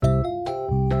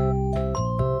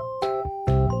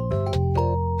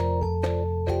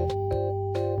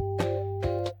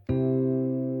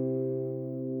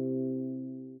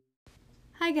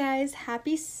guys.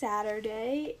 Happy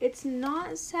Saturday. It's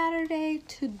not Saturday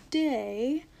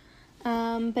today,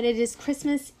 but it is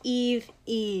Christmas Eve.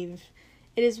 It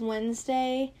is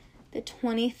Wednesday, the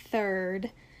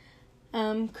 23rd.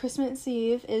 Christmas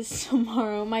Eve is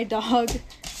tomorrow. My dog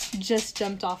just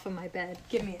jumped off of my bed.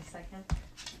 Give me a second.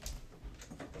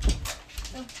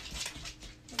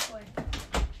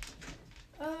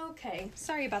 Okay,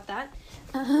 sorry about that.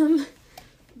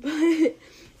 But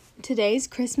today's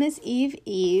Christmas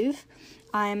Eve.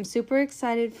 I'm super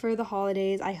excited for the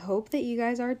holidays. I hope that you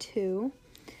guys are too.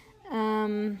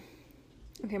 Okay,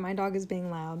 my dog is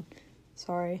being loud.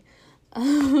 Sorry.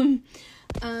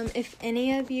 If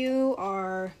any of you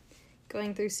are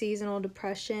going through seasonal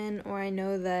depression, or I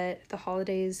know that the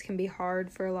holidays can be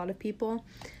hard for a lot of people,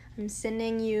 I'm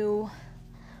sending you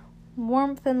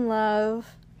warmth and love.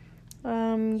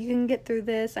 You can get through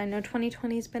this. I know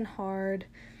 2020's been hard.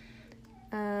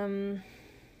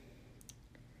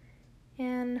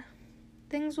 And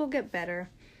things will get better.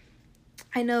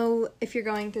 I know if you're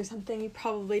going through something, you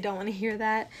probably don't want to hear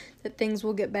that things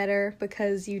will get better,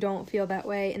 because you don't feel that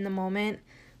way in the moment,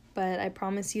 but I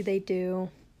promise you they do.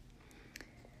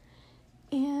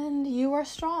 And you are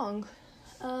strong.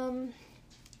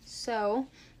 So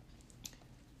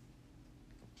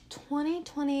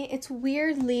 2020, it's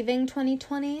weird leaving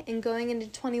 2020 and going into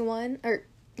 2021,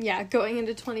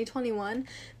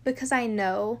 because I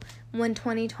know when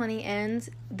 2020 ends,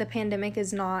 the pandemic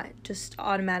is not just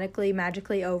automatically,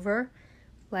 magically over.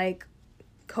 Like,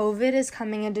 COVID is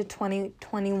coming into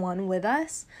 2021 with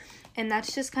us, and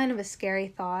that's just kind of a scary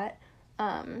thought.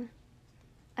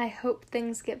 I hope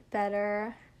things get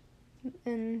better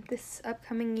in this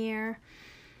upcoming year.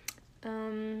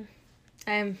 I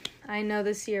know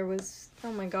this year was,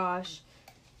 oh my gosh,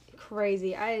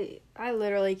 crazy. I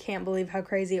literally can't believe how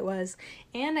crazy it was,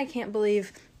 and I can't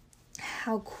believe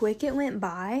how quick it went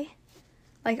by.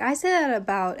 Like, I say that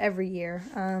about every year,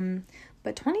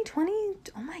 but 2020,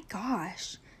 oh my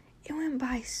gosh, it went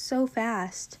by so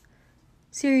fast.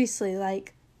 Seriously,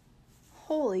 like,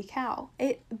 holy cow.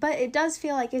 But it does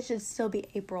feel like it should still be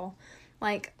April.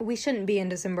 Like, we shouldn't be in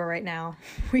December right now.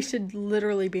 We should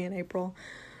literally be in April.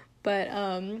 But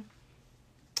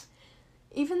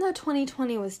even though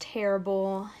 2020 was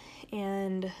terrible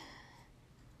and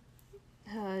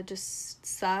just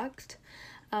sucked,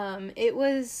 it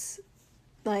was,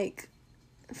 like,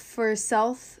 for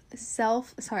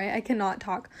sorry, I cannot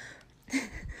talk.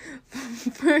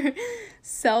 For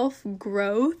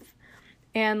self-growth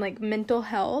and, like, mental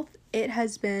health, it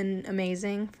has been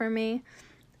amazing for me.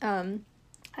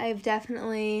 I've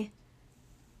definitely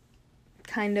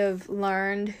kind of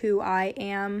learned who I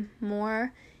am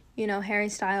more. You know, Harry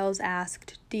Styles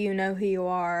asked, "Do you know who you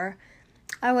are?"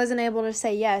 I wasn't able to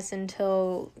say yes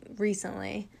until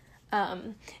recently.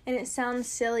 And it sounds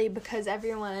silly because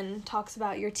everyone talks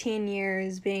about your teen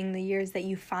years being the years that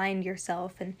you find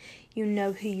yourself and you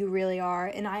know who you really are.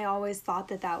 And I always thought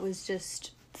that was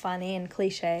just funny and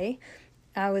cliche.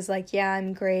 I was like, yeah,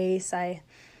 I'm Grace. I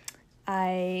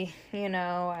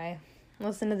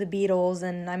listen to the Beatles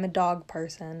and I'm a dog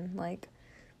person. Like,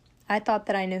 I thought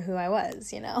that I knew who I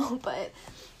was, but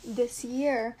this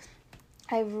year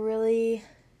I've really,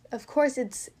 of course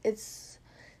it's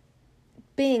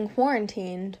being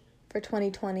quarantined for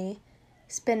 2020,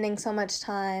 spending so much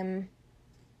time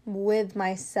with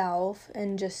myself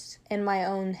and just in my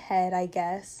own head, I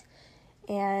guess.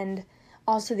 And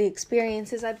also the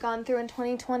experiences I've gone through in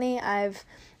 2020. I've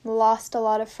lost a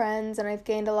lot of friends and I've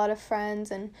gained a lot of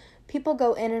friends, and people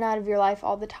go in and out of your life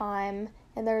all the time,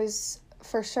 and there's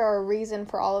for sure a reason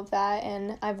for all of that,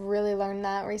 and I've really learned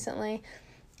that recently.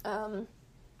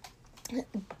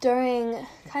 During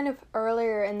kind of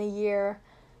earlier in the year,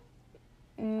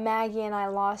 Maggie and I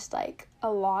lost, like, a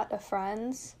lot of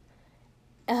friends,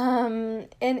 and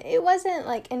it wasn't,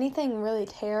 like, anything really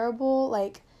terrible,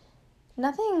 like,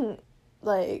 nothing,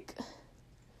 like,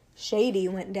 shady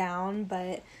went down,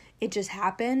 but it just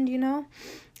happened,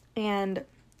 and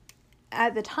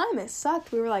at the time it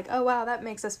sucked. We were like, oh wow, that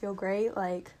makes us feel great,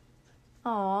 like,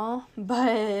 aw,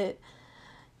 but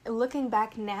looking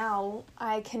back now,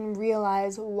 I can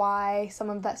realize why some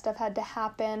of that stuff had to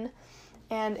happen.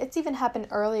 And it's even happened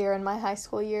earlier in my high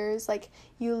school years. Like,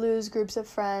 you lose groups of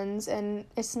friends, and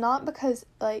it's not because,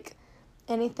 like,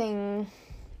 anything,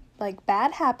 like,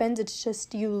 bad happens. It's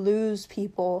just you lose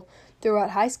people throughout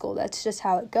high school. That's just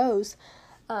how it goes.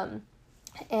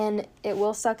 And it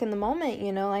will suck in the moment,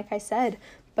 like I said.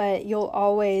 But you'll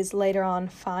always later on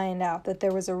find out that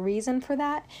there was a reason for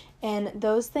that. And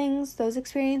those things, those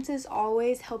experiences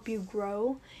always help you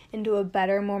grow into a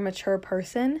better, more mature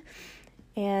person.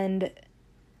 And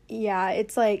yeah,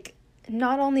 it's like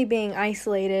not only being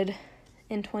isolated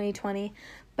in 2020,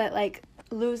 but like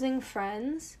losing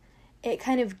friends, it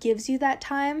kind of gives you that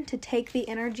time to take the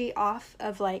energy off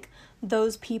of like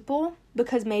those people,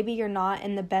 because maybe you're not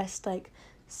in the best like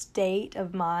state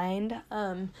of mind.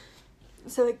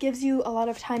 So it gives you a lot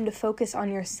of time to focus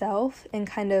on yourself and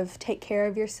kind of take care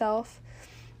of yourself.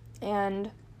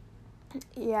 And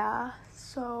yeah,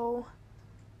 so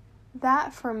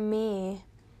that for me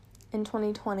in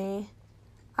 2020,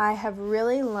 I have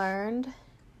really learned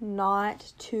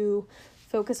not to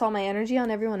focus all my energy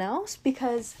on everyone else,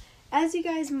 because as you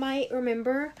guys might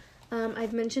remember,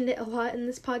 I've mentioned it a lot in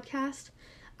this podcast,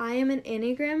 I am an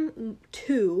Enneagram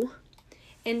 2,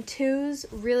 and 2s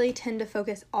really tend to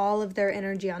focus all of their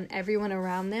energy on everyone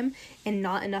around them and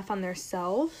not enough on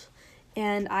themselves.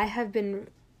 And I have been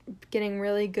getting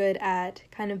really good at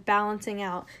kind of balancing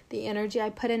out the energy I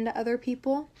put into other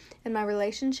people and my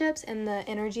relationships and the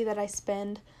energy that I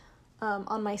spend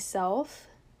on myself,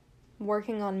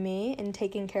 working on me and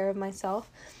taking care of myself.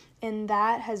 And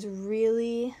that has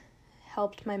really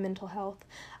helped my mental health.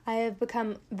 I have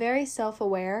become very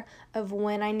self-aware of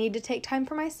when I need to take time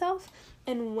for myself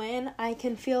and when I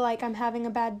can feel like I'm having a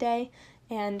bad day.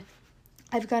 And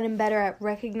I've gotten better at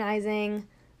recognizing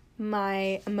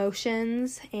my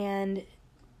emotions, and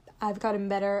I've gotten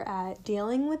better at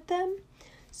dealing with them.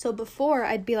 So before,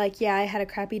 I'd be like, yeah, I had a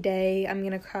crappy day, I'm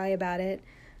gonna cry about it,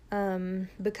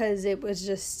 because it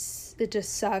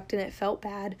just sucked and it felt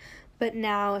bad. But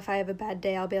now if I have a bad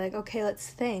day, I'll be like, okay, let's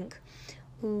think.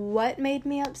 What made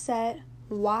me upset?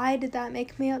 Why did that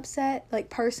make me upset? Like,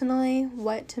 personally,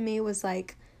 what to me was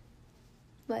like,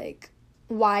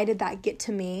 why did that get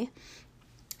to me?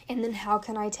 And then how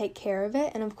can I take care of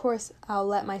it? And of course, I'll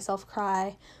let myself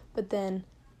cry, but then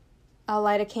I'll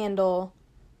light a candle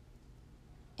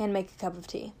and make a cup of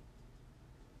tea.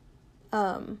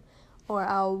 Or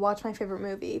I'll watch my favorite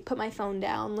movie, put my phone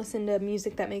down, listen to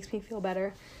music that makes me feel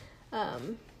better.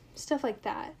 Stuff like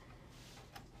that.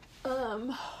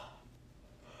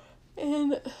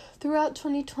 And throughout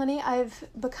 2020, I've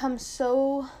become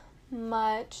so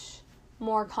much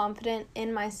more confident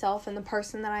in myself and the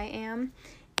person that I am.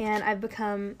 And I've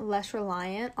become less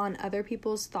reliant on other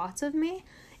people's thoughts of me.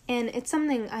 And it's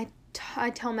something I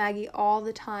tell Maggie all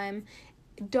the time.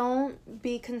 Don't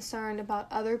be concerned about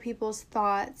other people's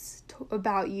thoughts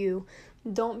about you.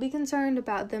 Don't be concerned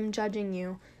about them judging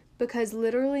you. Because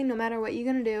literally, no matter what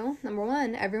you're going to do, number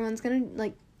one, everyone's going to,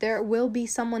 like, there will be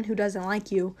someone who doesn't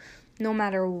like you, no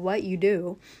matter what you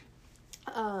do.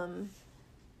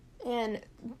 And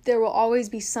there will always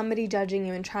be somebody judging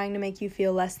you and trying to make you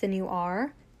feel less than you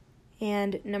are.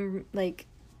 And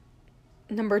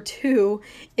number two,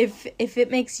 if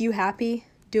it makes you happy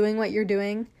doing what you're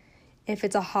doing, if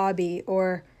it's a hobby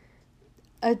or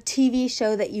a TV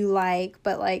show that you like,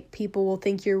 but like people will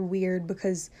think you're weird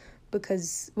because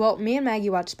well, me and Maggie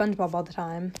watch SpongeBob all the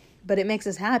time, but it makes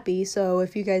us happy. So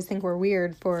if you guys think we're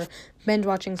weird for binge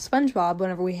watching SpongeBob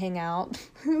whenever we hang out,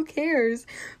 who cares?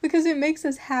 Because it makes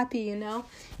us happy, you know?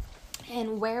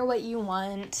 And wear what you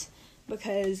want,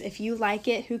 because if you like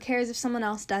it, who cares if someone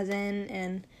else doesn't?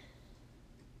 And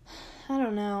I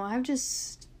don't know, I've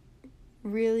just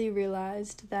really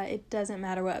realized that it doesn't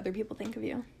matter what other people think of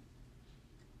you.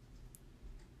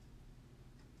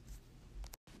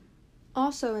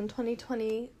 Also, in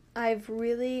 2020, I've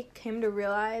really came to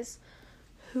realize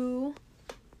who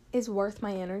is worth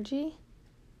my energy.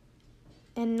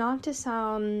 And not to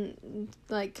sound,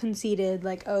 like, conceited,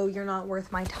 like, oh, you're not worth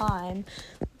my time.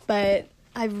 But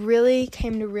I really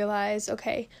came to realize,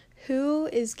 okay, who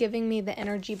is giving me the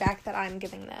energy back that I'm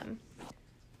giving them?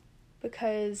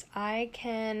 Because I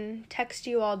can text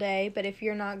you all day, but if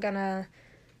you're not gonna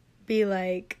be,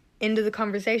 like, into the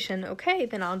conversation, okay,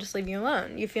 then I'll just leave you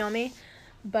alone. You feel me?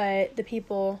 But the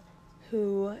people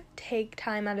who take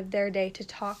time out of their day to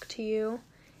talk to you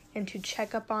and to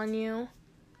check up on you,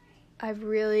 I've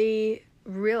really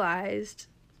realized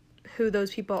who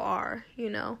those people are,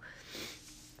 you know.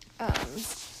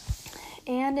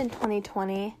 And in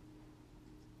 2020,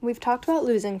 we've talked about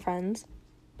losing friends,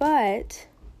 but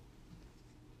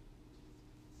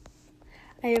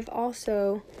I have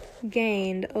also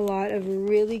gained a lot of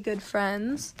really good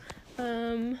friends.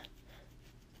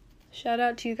 Shout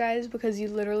out to you guys, because you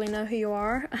literally know who you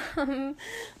are.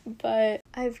 But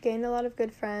I've gained a lot of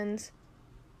good friends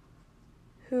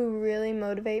who really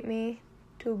motivate me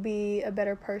to be a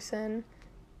better person.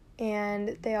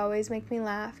 And they always make me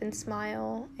laugh and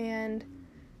smile. And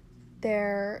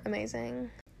they're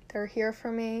amazing. They're here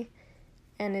for me.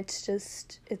 And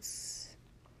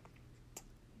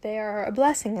they are a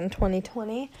blessing in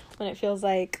 2020, when it feels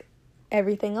like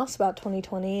everything else about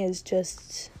 2020 is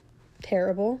just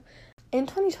terrible. In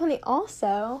 2020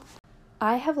 also,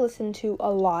 I have listened to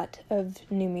a lot of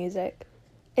new music.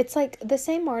 It's like the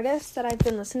same artists that I've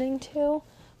been listening to,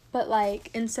 but like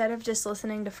instead of just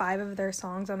listening to 5 of their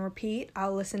songs on repeat,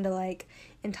 I'll listen to like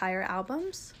entire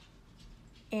albums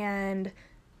and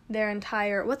their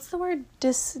entire, what's the word?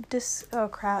 Oh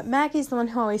crap. Maggie's the one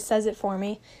who always says it for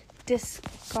me.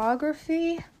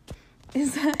 Discography?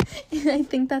 Is that, I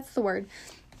think that's the word.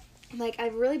 Like,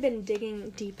 I've really been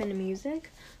digging deep into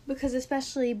music because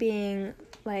especially being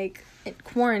like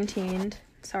quarantined,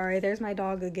 sorry, there's my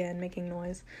dog again making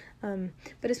noise.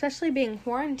 But especially being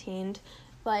quarantined,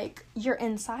 like, you're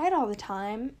inside all the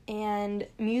time, and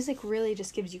music really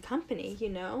just gives you company, you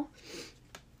know?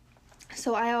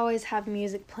 So I always have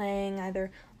music playing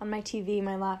either on my TV,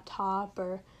 my laptop,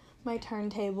 or my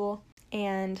turntable.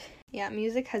 And yeah,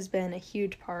 music has been a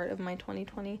huge part of my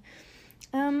 2020.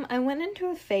 I went into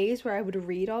a phase where I would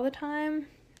read all the time.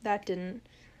 That didn't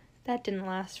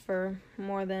last for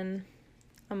more than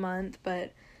a month,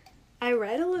 but I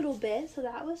read a little bit, so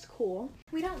that was cool.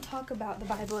 We don't talk about the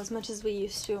Bible as much as we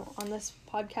used to on this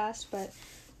podcast, but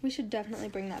we should definitely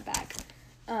bring that back.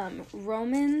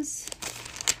 Romans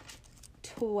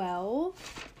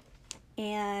 12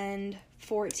 and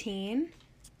 14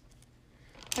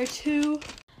 are two.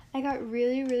 I got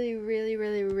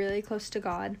really close to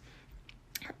God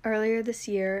earlier this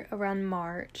year around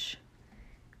March,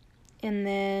 and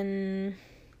then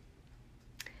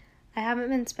I haven't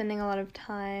been spending a lot of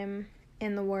time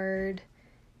in the Word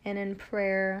and in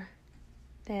prayer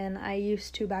than I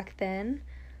used to back then,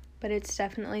 but it's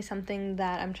definitely something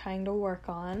that I'm trying to work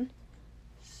on.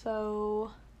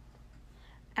 So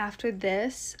after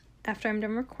I'm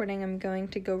done recording, I'm going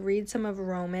to go read some of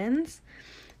Romans.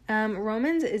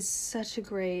 Romans is such a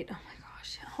great, oh my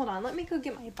gosh, hold on, let me go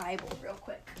get my Bible real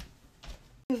quick.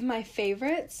 Of my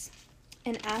favorites,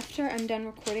 and after I'm done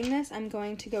recording this, I'm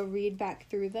going to go read back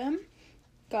through them.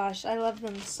 Gosh, I love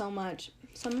them so much.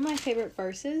 Some of my favorite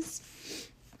verses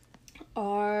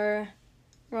are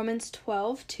Romans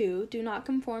 12:2. Do not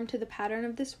conform to the pattern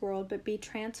of this world, but be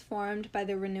transformed by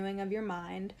the renewing of your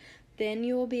mind. Then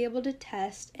you will be able to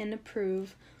test and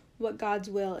approve what God's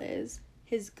will is,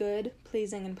 his good,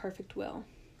 pleasing, and perfect will.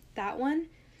 That one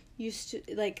used to,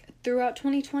 like, throughout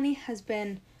 2020 has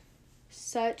been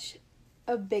such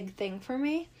a big thing for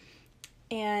me,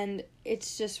 and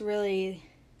it's just really,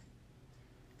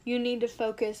 you need to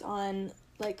focus on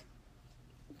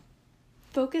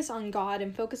God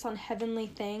and focus on heavenly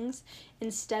things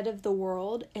instead of the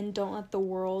world, and don't let the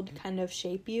world kind of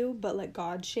shape you, but let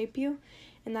God shape you.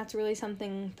 And that's really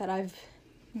something that I've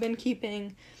been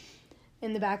keeping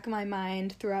in the back of my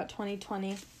mind throughout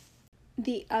 2020.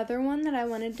 The other one that I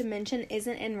wanted to mention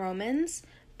isn't in Romans,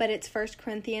 but it's 1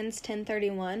 Corinthians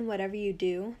 10:31. Whatever you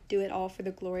do, do it all for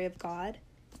the glory of God.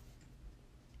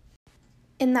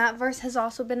 And that verse has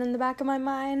also been in the back of my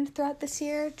mind throughout this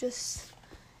year. Just,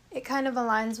 it kind of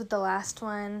aligns with the last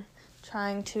one,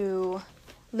 trying to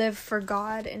live for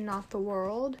God and not the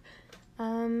world.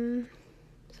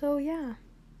 So yeah.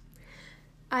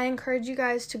 I encourage you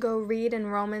guys to go read in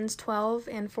Romans 12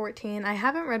 and 14. I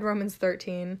haven't read Romans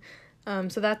 13,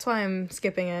 so that's why I'm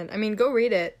skipping it. I mean, go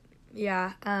read it.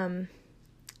 Yeah. I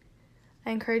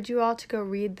encourage you all to go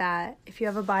read that if you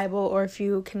have a Bible or if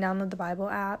you can download the Bible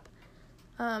app.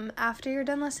 After you're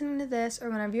done listening to this or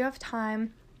whenever you have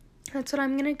time, that's what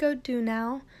I'm going to go do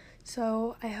now.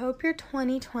 So I hope your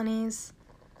 2020s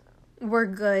were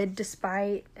good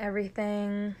despite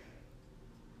everything.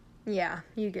 Yeah,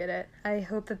 you get it. I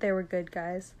hope that they were good,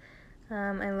 guys.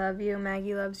 I love you.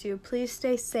 Maggie loves you. Please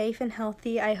stay safe and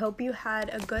healthy. I hope you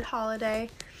had a good holiday.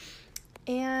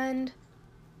 And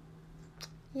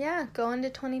yeah, go into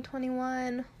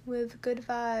 2021 with good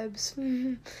vibes.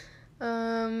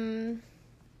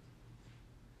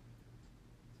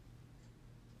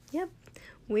 Yep.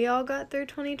 We all got through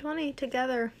 2020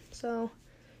 together. So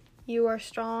you are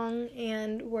strong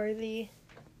and worthy.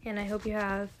 And I hope you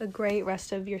have a great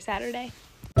rest of your Saturday.